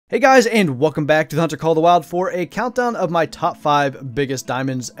Hey guys, and welcome back to the Hunter Call of the Wild for a countdown of my top 5 biggest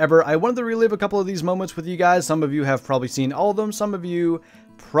diamonds ever. I wanted to relive a couple of these moments with you guys. Some of you have probably seen all of them, some of you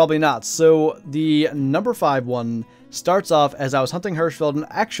probably not. So the number 5 one starts off as I was hunting Hirschfeld and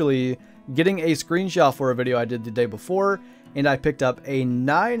actually getting a screenshot for a video I did the day before, and I picked up a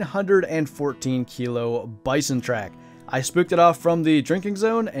 914 kilo bison track. I spooked it off from the drinking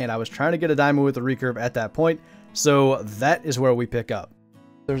zone, and I was trying to get a diamond with a recurve at that point, so that is where we pick up.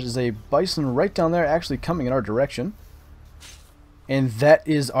 There's a bison right down there actually coming in our direction. And that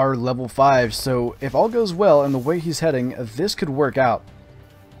is our level 5. So if all goes well and the way he's heading, this could work out.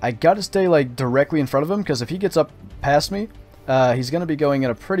 I gotta stay like directly in front of him, because if he gets up past me, he's gonna be going in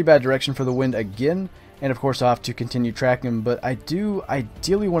a pretty bad direction for the wind again. And of course I'll have to continue tracking him. But I do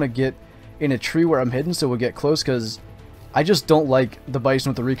ideally want to get in a tree where I'm hidden so we'll get close, because I just don't like the bison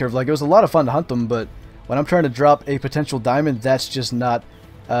with the recurve. Like, it was a lot of fun to hunt them, but when I'm trying to drop a potential diamond, that's just not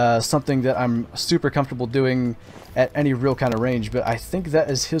something that I'm super comfortable doing at any real kind of range. But I think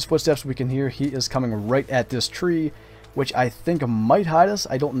that is his footsteps we can hear. He is coming right at this tree, which I think might hide us.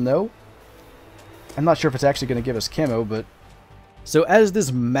 I don't know. I'm not sure if it's actually going to give us camo, but... So as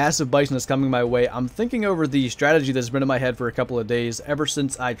this massive bison is coming my way, I'm thinking over the strategy that's been in my head for a couple of days ever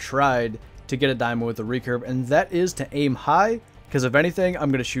since I tried to get a diamond with a recurve, and that is to aim high, because if anything,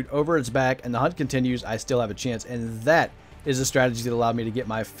 I'm going to shoot over its back, and the hunt continues, I still have a chance, and that is a strategy that allowed me to get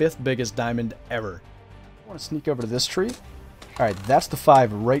my 5th biggest diamond ever. I want to sneak over to this tree. Alright, that's the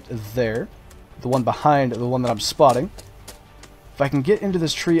 5 right there. The one behind the one that I'm spotting. If I can get into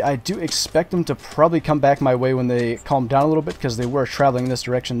this tree, I do expect them to probably come back my way when they calm down a little bit, because they were traveling in this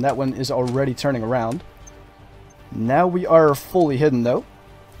direction. That one is already turning around. Now we are fully hidden though,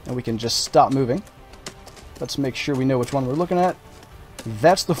 and we can just stop moving. Let's make sure we know which one we're looking at.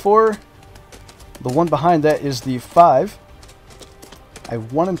 That's the 4. The one behind that is the 5. I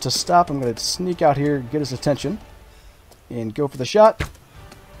want him to stop. I'm going to sneak out here, get his attention, and go for the shot.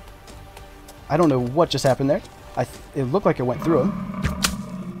 I don't know what just happened there. It looked like it went through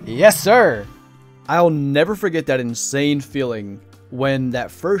him. Yes, sir! I'll never forget that insane feeling when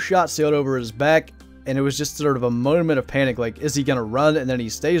that first shot sailed over his back, and it was just sort of a moment of panic, like, is he going to run? And then he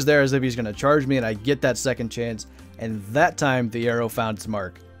stays there as if he's going to charge me, and I get that second chance, and that time the arrow found its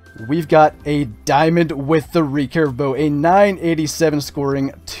mark. We've got a diamond with the recurve bow, a 987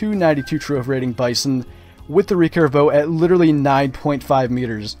 scoring, 292 trophy rating bison with the recurve bow at literally 9.5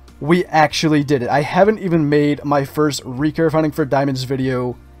 meters. We actually did it. I haven't even made my first recurve hunting for diamonds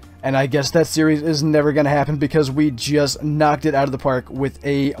video, and I guess that series is never going to happen because we just knocked it out of the park with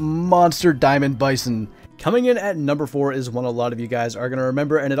a monster diamond bison. Coming in at number 4 is one a lot of you guys are going to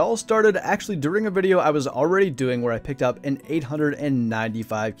remember, and it all started actually during a video I was already doing where I picked up an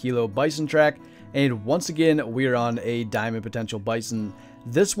 895 kilo bison track, and once again we are on a diamond potential bison.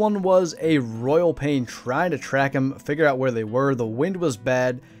 This one was a royal pain trying to track them, figure out where they were. The wind was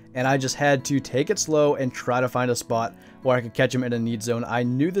bad, and I just had to take it slow and try to find a spot where I could catch them in a need zone. I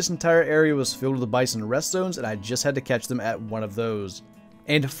knew this entire area was filled with bison rest zones, and I just had to catch them at one of those.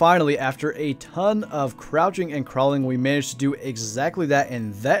 And finally, after a ton of crouching and crawling, we managed to do exactly that,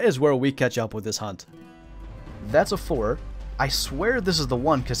 and that is where we catch up with this hunt. That's a 4. I swear this is the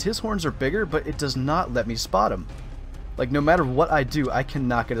one, because his horns are bigger, but it does not let me spot him. Like, no matter what I do, I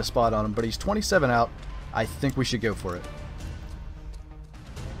cannot get a spot on him, but he's 27 out. I think we should go for it.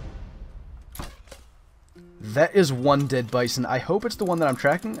 That is one dead bison. I hope it's the one that I'm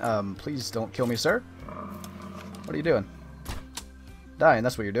tracking. Please don't kill me, sir. What are you doing? Dying,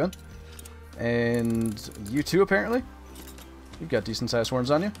 that's what you're doing. And you too, apparently. You've got decent sized horns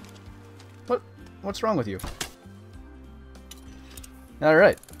on you. What's wrong with you?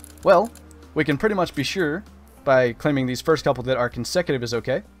 Alright, well, we can pretty much be sure by claiming these first couple that are consecutive is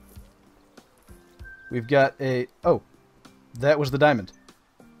okay. We've got a... oh, that was the diamond.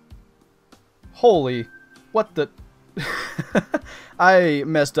 Holy, what the... I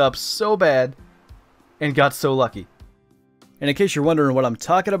messed up so bad and got so lucky. And in case you're wondering what I'm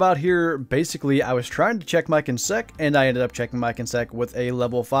talking about here, basically I was trying to check my consec, and I ended up checking my consec with a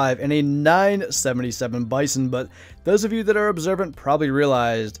level 5 and a 977 bison, but those of you that are observant probably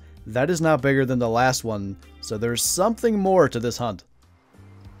realized that is now bigger than the last one, so there's something more to this hunt.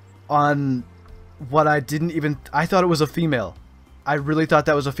 On what I thought it was a female. I really thought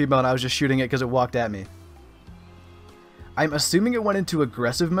that was a female, and I was just shooting it because it walked at me. I'm assuming it went into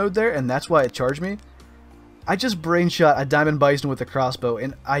aggressive mode there, and that's why it charged me. I just brain shot a diamond bison with a crossbow,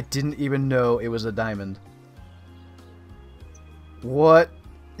 and I didn't even know it was a diamond. What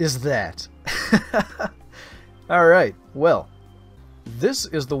is that? Alright, well, this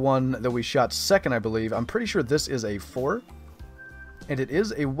is the one that we shot second, I believe. I'm pretty sure this is a 4. and it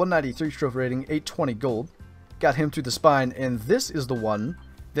is a 193 trophy rating, 820 gold. Got him through the spine, and this is the one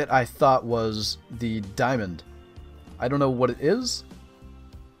that I thought was the diamond. I don't know what it is.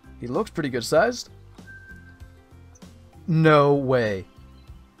 He looks pretty good sized. No way.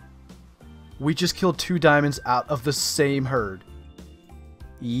 We just killed 2 diamonds out of the same herd.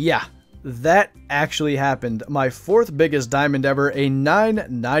 Yeah, that actually happened. My 4th biggest diamond ever, a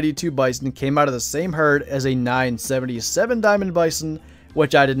 992 bison, came out of the same herd as a 977 diamond bison,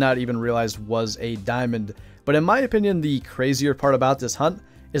 which I did not even realize was a diamond. But in my opinion, the crazier part about this hunt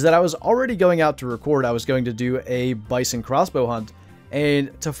is that I was already going out to record. I was going to do a bison crossbow hunt,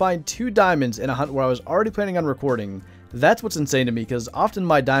 and to find 2 diamonds in a hunt where I was already planning on recording, that's what's insane to me, because often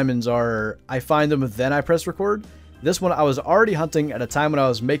my diamonds are, I find them, then I press record. This one I was already hunting at a time when I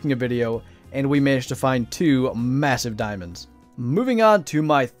was making a video, and we managed to find 2 massive diamonds. Moving on to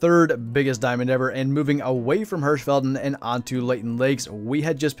my 3rd biggest diamond ever, and moving away from Hirschfelden and onto Leighton Lakes, we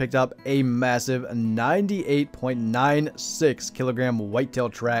had just picked up a massive 98.96 kilogram whitetail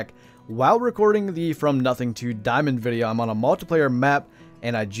track while recording the From Nothing to Diamond video. I'm on a multiplayer map,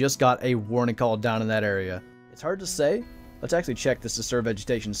 and I just got a warning call down in that area. It's hard to say. Let's actually check this Disturb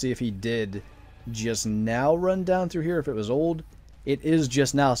Vegetation, see if he did just now run down through here, if it was old. It is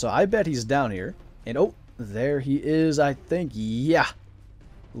just now, so I bet he's down here. And oh, there he is, I think. Yeah.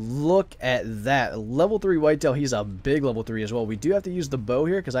 Look at that. Level 3 whitetail. He's a big level 3 as well. We do have to use the bow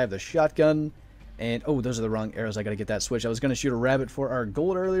here because I have the shotgun. And oh, those are the wrong arrows. I got to get that switch. I was going to shoot a rabbit for our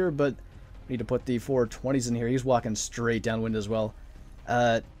gold earlier, but I need to put the 420s in here. He's walking straight downwind as well.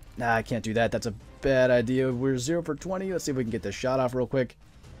 Nah, I can't do that. That's a bad idea. We're 0 for 20. Let's see if we can get this shot off real quick.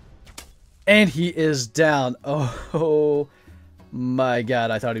 And he is down. Oh my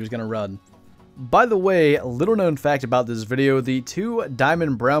god, I thought he was going to run. By the way, little known fact about this video, the 2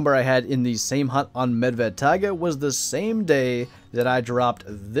 diamond brown bear I had in the same hunt on Medved Taiga was the same day that I dropped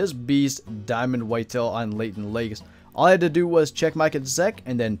this beast diamond whitetail on Leighton Lakes. All I had to do was check my consec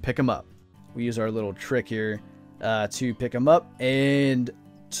and then pick him up. We use our little trick here to pick him up, and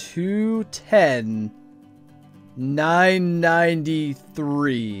 210,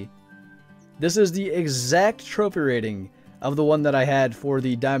 993. This is the exact trophy rating of the one that I had for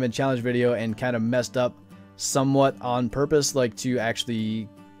the Diamond Challenge video and kind of messed up somewhat on purpose, like to actually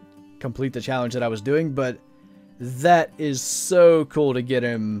complete the challenge that I was doing. But that is so cool to get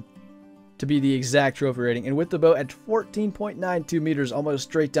him to be the exact trophy rating. And with the bow at 14.92 meters, almost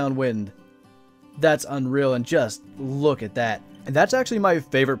straight downwind. That's unreal, and just look at that. And that's actually my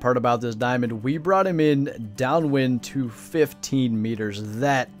favorite part about this diamond. We brought him in downwind to 15 meters.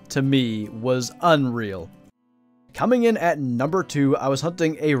 That, to me, was unreal. Coming in at number 2, I was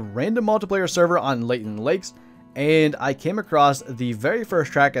hunting a random multiplayer server on Leighton Lakes, and I came across the very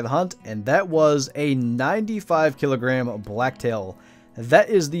first track of the hunt, and that was a 95 kilogram blacktail. That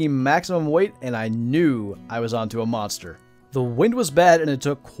is the maximum weight, and I knew I was onto a monster. The wind was bad, and it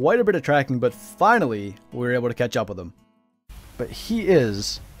took quite a bit of tracking, but finally, we were able to catch up with him. But he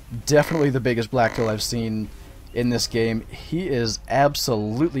is definitely the biggest blacktail I've seen in this game. He is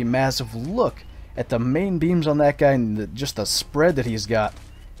absolutely massive. Look at the main beams on that guy, and just the spread that he's got.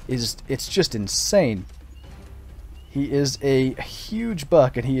 It's just insane. He is a huge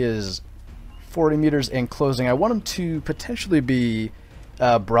buck, and he is 40 meters and closing. I want him to potentially be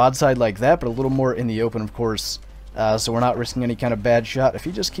broadside like that, but a little more in the open, of course, so we're not risking any kind of bad shot. If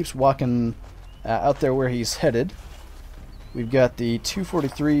he just keeps walking out there where he's headed, we've got the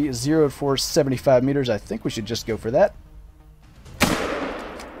 243, 0 at 475 meters. I think we should just go for that.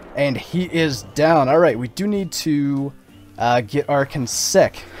 And he is down. Alright, we do need to get our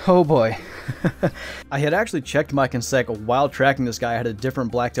consec. Oh boy. I had actually checked my consec while tracking this guy. I had a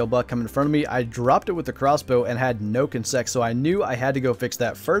different blacktail buck come in front of me. I dropped it with the crossbow and had no consec, so I knew I had to go fix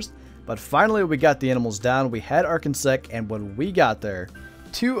that first. But finally we got the animals down. We had our consec, and when we got there,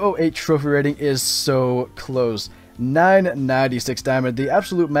 208 trophy rating is so close. 996 diamond. The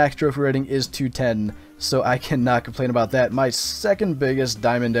absolute max trophy rating is 210, so I cannot complain about that. My second biggest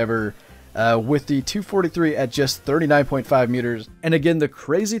diamond ever, with the 243 at just 39.5 meters. And again, the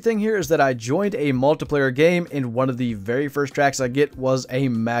crazy thing here is that I joined a multiplayer game, and one of the very first tracks I get was a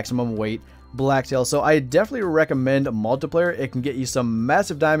maximum weight blacktail. So I definitely recommend multiplayer. It can get you some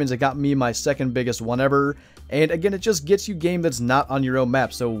massive diamonds. It got me my second biggest one ever. And again, it just gets you game that's not on your own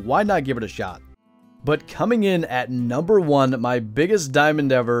map, so why not give it a shot? But coming in at number 1, my biggest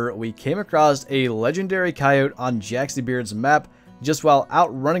diamond ever, we came across a legendary coyote on Jaxbybeard's map just while out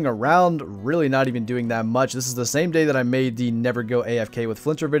running around, really not even doing that much. This is the same day that I made the Never Go AFK with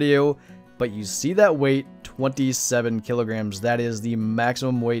Flinter video, but you see that weight, 27 kilograms. That is the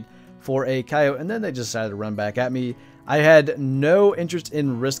maximum weight for a coyote, and then they just decided to run back at me. I had no interest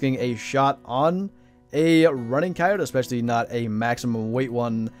in risking a shot on a running coyote, especially not a maximum weight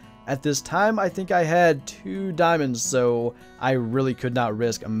one. At this time, I think I had 2 diamonds, so I really could not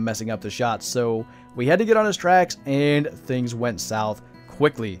risk messing up the shot. So we had to get on his tracks, and things went south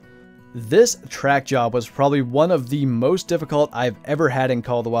quickly. This track job was probably one of the most difficult I've ever had in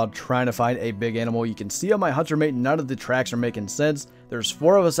Call of the Wild, trying to find a big animal. You can see on my hunter mate, none of the tracks are making sense. There's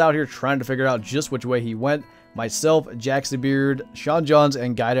 4 of us out here trying to figure out just which way he went. Myself, Jaxabeard, Sean Johns,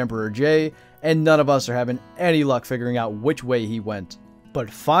 and Guide Emperor J, and none of us are having any luck figuring out which way he went. But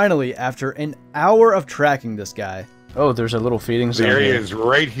finally, after an hour of tracking this guy... Oh, there's a little feeding zone. There he is,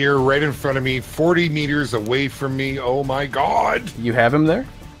 right here, right in front of me, 40 meters away from me. Oh my god! You have him there?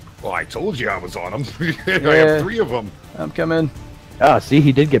 Well, I told you I was on him. I have 3 of them. I'm coming. Ah, see,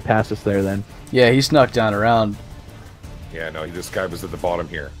 he did get past us there then. Yeah, he snuck down around. Yeah, no, this guy was at the bottom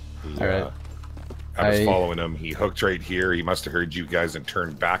here. Alright. I was following him. He hooked right here. He must have heard you guys and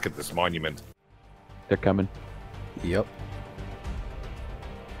turned back at this monument. They're coming. Yep.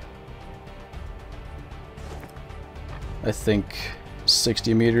 I think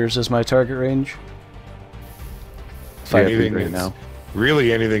 60 meters is my target range. Anything right now.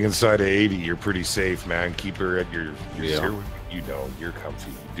 Really, anything inside of 80, you're pretty safe, man. Keep her at your zero. You know, you're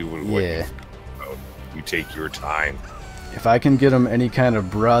comfy. You do what you take your time. If I can get him any kind of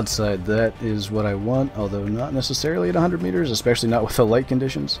broadside, that is what I want, although not necessarily at 100 meters, especially not with the light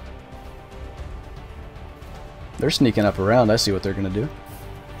conditions. They're sneaking up around. I see what they're going to do.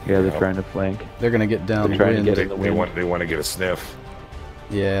 Yeah, they're trying to flank. They're going to get down They're trying to get in the They wind. want to get a sniff.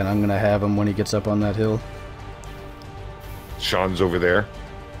 Yeah, and I'm going to have him when he gets up on that hill. Sean's over there.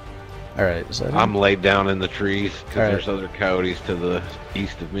 Alright, is that him? I'm laid down in the trees because All right. there's other coyotes to the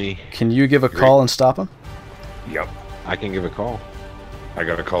east of me. Can you give a call and stop him? Yep. I can give a call. I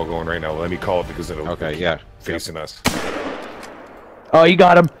got a call going right now. Let me call it because it'll Okay, yeah. facing us. Oh, you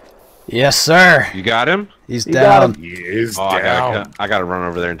got him. Yes, sir. You got him? He's You got down. He is Oh, down. I gotta run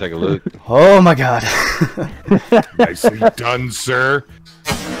over there and take a look. Oh my god. Nicely done, sir.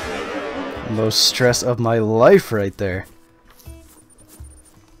 Most stress of my life right there.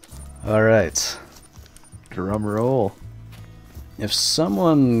 Alright. Drum roll. If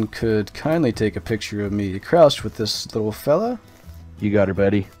someone could kindly take a picture of me crouched with this little fella. You got her,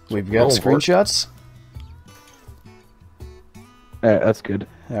 buddy. We've got screenshots. That's good.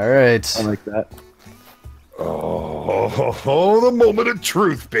 Alright. I like that. Oh, the moment of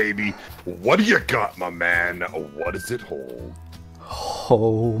truth, baby. What do you got, my man? What does it hold?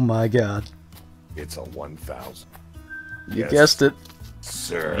 Oh my god. It's a 1,000. You guessed it.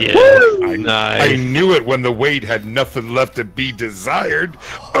 Sir. Yeah, I nice. knew it when the weight had nothing left to be desired.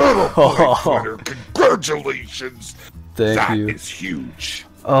 Oh, Flinter, congratulations. Thank you. That is huge.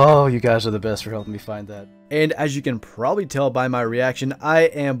 Oh, you guys are the best for helping me find that. And as you can probably tell by my reaction, I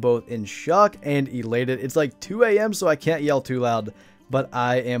am both in shock and elated. It's like 2 a.m., so I can't yell too loud, but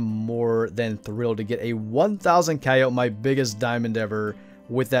I am more than thrilled to get a 1,000 coyote, my biggest diamond ever,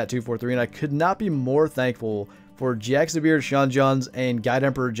 with that 243, and I could not be more thankful for Jaxabeard, Sean Johns, and Guide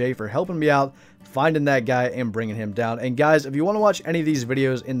Emperor J for helping me out, finding that guy, and bringing him down. And guys, if you want to watch any of these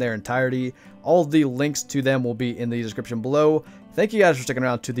videos in their entirety, all the links to them will be in the description below. Thank you guys for sticking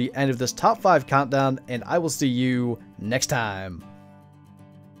around to the end of this top 5 countdown, and I will see you next time.